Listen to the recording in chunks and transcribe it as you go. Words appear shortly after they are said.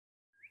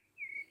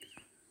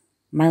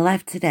My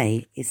life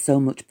today is so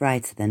much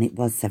brighter than it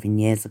was 7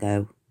 years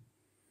ago.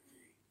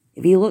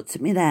 If you looked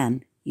at me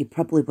then, you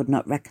probably would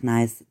not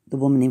recognise the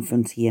woman in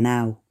front of you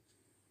now.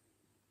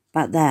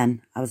 Back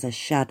then, I was a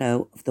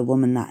shadow of the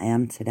woman that I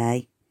am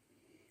today.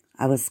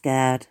 I was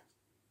scared,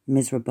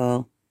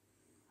 miserable.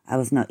 I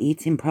was not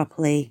eating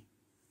properly.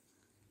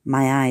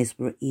 My eyes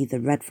were either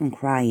red from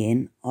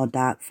crying or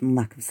dark from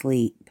lack of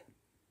sleep.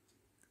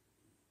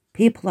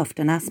 People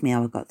often ask me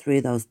how I got through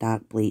those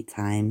dark, bleak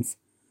times,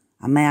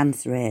 and my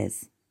answer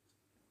is,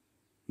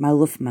 my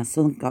love for my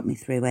son got me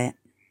through it.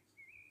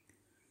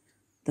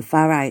 The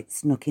far right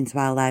snuck into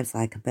our lives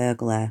like a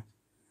burglar,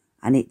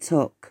 and it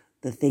took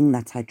the thing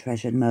that I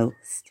treasured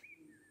most,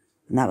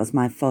 and that was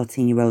my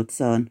 14-year-old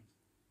son.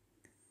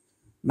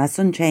 My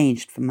son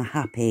changed from a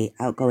happy,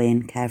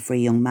 outgoing, carefree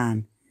young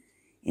man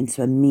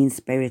into a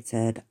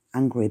mean-spirited,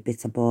 angry,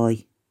 bitter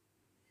boy.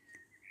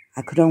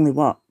 I could only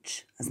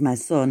watch as my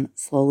son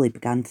slowly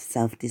began to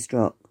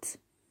self-destruct.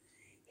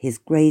 His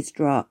grades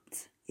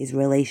dropped, his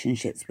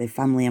relationships with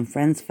family and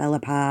friends fell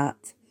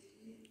apart,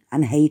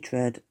 and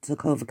hatred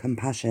took over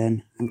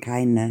compassion and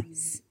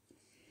kindness.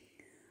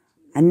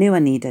 I knew I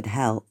needed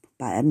help,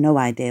 but I had no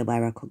idea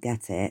where I could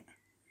get it.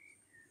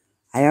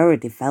 I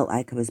already felt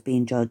like I was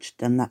being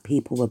judged and that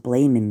people were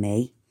blaming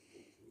me,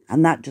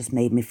 and that just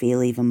made me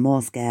feel even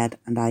more scared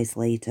and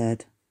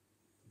isolated.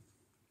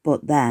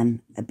 But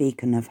then, a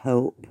beacon of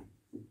hope.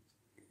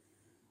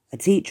 A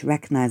teacher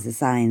recognised the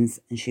signs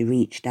and she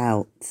reached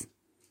out.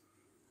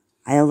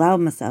 I allowed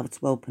myself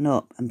to open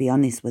up and be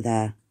honest with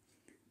her,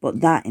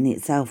 but that in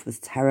itself was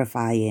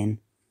terrifying.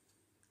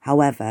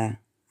 However,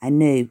 I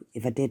knew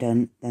if I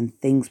didn't, then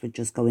things were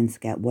just going to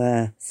get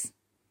worse.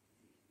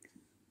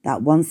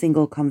 That one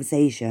single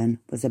conversation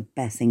was the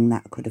best thing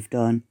that I could have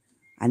done,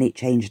 and it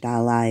changed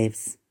our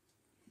lives.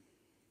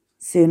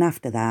 Soon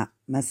after that,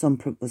 my son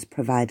was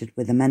provided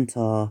with a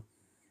mentor,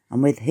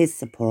 and with his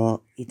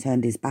support, he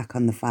turned his back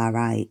on the far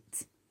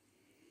right.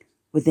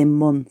 Within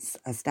months,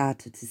 I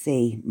started to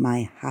see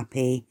my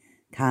happy,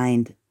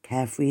 kind,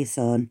 carefree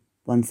son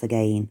once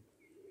again.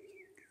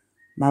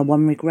 My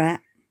one regret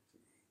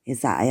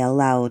is that I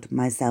allowed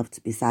myself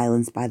to be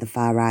silenced by the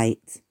far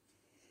right.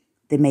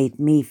 They made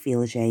me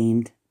feel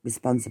ashamed,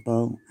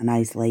 responsible and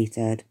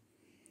isolated.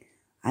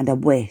 And I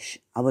wish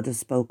I would have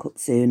spoke up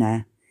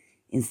sooner,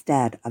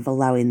 instead of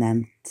allowing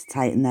them to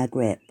tighten their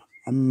grip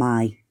on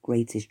my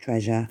greatest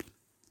treasure.